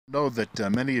Know that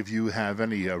many of you have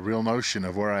any real notion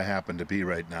of where I happen to be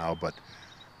right now, but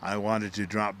I wanted to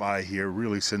drop by here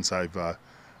really since I've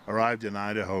arrived in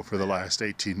Idaho for the last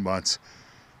 18 months.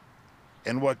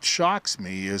 And what shocks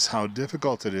me is how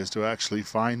difficult it is to actually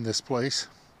find this place,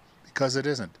 because it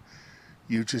isn't.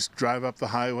 You just drive up the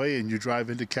highway and you drive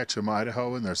into Ketchum,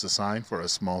 Idaho, and there's a sign for a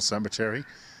small cemetery,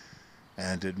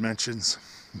 and it mentions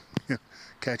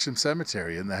Ketchum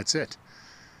Cemetery, and that's it.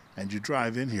 And you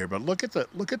drive in here, but look at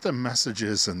the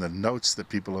messages and the notes that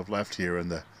people have left here, and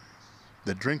the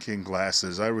drinking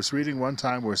glasses. I was reading one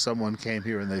time where someone came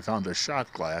here and they found a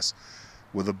shot glass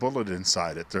with a bullet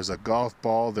inside it. There's a golf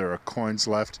ball, there are coins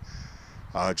left,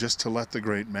 just to let the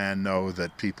great man know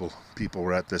that people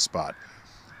were at this spot.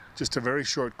 Just a very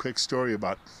short, quick story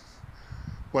about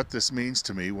what this means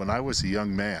to me. When I was a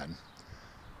young man,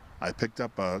 I picked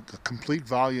up a complete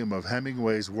volume of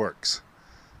Hemingway's works.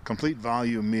 Complete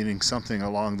volume meaning something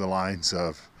along the lines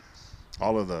of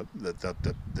all of the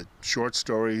short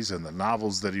stories and the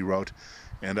novels that he wrote,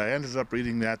 and I ended up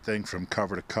reading that thing from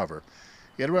cover to cover.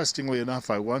 Interestingly enough,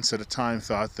 I once at a time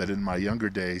thought that in my younger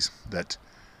days that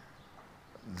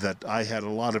I had a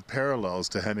lot of parallels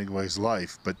to Hemingway's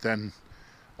life, but then,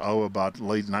 about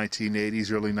late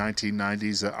 1980s, early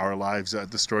 1990s, our lives,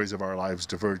 the stories of our lives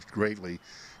diverged greatly.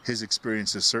 His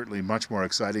experience is certainly much more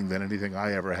exciting than anything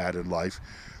I ever had in life.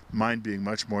 Mine being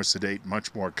much more sedate,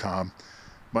 much more calm,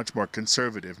 much more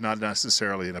conservative, not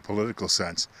necessarily in a political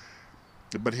sense.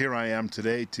 But here I am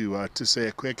today to say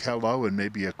a quick hello and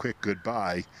maybe a quick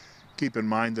goodbye. Keep in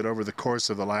mind that over the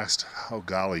course of the last,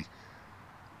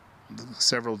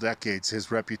 several decades,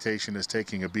 his reputation is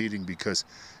taking a beating because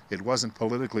it wasn't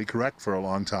politically correct for a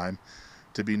long time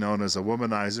to be known as a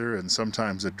womanizer and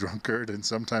sometimes a drunkard and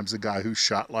sometimes a guy who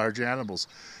shot large animals.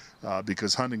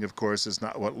 Because hunting, of course, is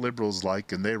not what liberals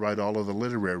like, and they write all of the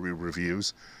literary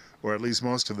reviews, or at least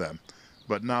most of them.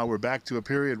 But now we're back to a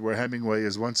period where Hemingway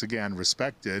is once again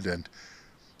respected, and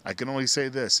I can only say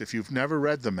this: if you've never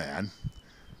read the man,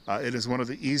 it is one of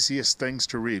the easiest things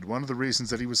to read. One of the reasons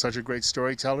that he was such a great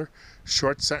storyteller: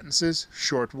 short sentences,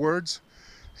 short words.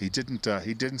 He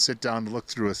didn't sit down to look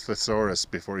through a thesaurus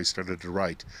before he started to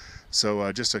write.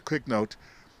 So just a quick note.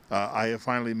 I have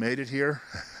finally made it here,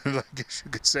 and I guess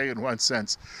you could say in one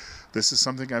sense, this is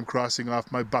something I'm crossing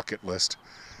off my bucket list,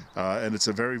 and it's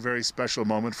a very, very special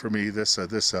moment for me. This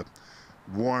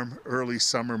warm, early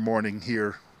summer morning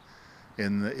here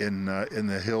in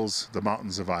the hills, the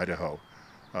mountains of Idaho.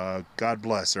 God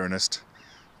bless, Ernest.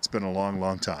 It's been a long,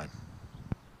 long time.